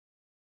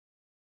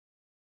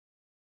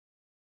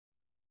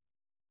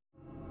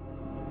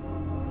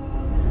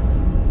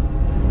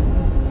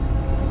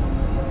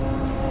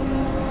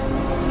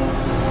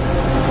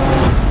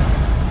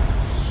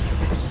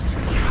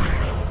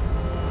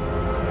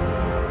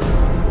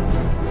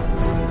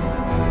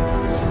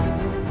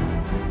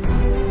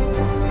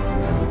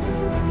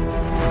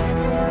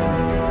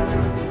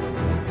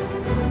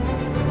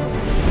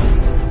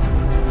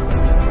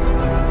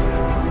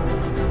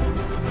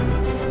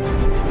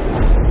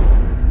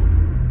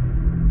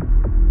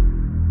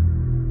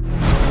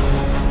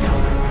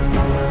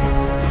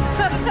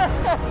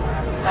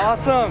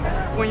awesome.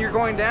 When you're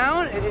going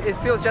down, it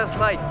feels just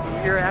like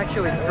you're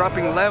actually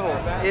dropping levels.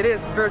 It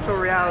is virtual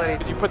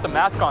reality. As you put the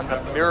mask on,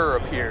 the mirror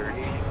appears,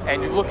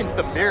 and you look into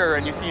the mirror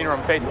and you see in your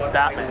own face it's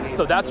Batman.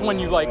 So that's when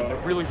you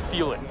like really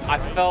feel it. I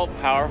felt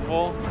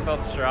powerful, I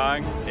felt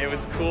strong. It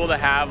was cool to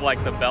have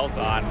like the belt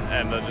on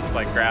and to just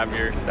like grab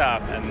your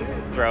stuff and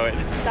throw it.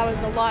 That was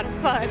a lot of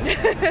fun.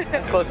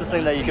 Closest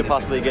thing that you could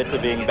possibly get to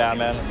being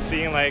Batman.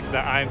 Seeing like the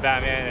I'm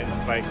Batman is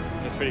just like,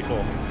 it's pretty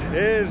cool. It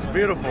is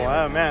beautiful.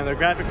 Oh man, the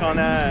graphics on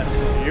that,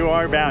 you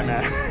are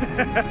Batman.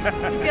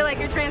 You feel like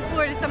you're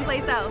transported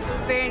someplace else.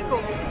 It's very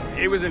cool.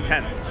 It was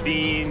intense,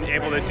 being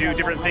able to do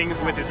different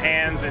things with his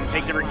hands and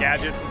take different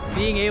gadgets.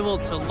 Being able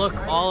to look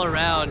all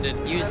around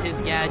and use his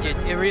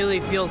gadgets, it really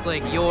feels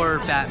like you're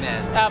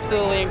Batman.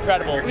 Absolutely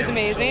incredible. It was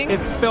amazing.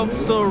 It felt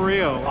so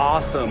real.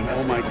 Awesome.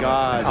 Oh my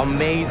God.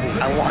 Amazing.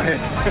 I want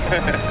it.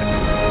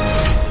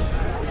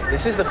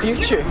 This is the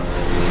future.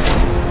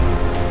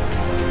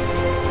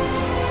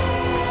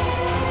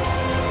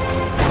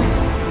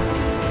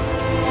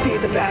 Be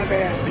the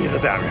Batman. Be the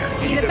Batman.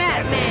 Be the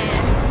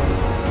Batman.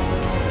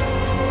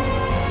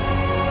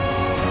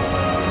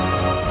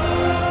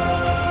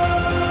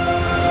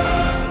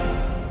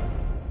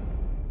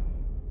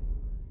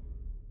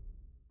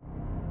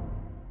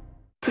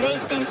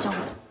 PlayStation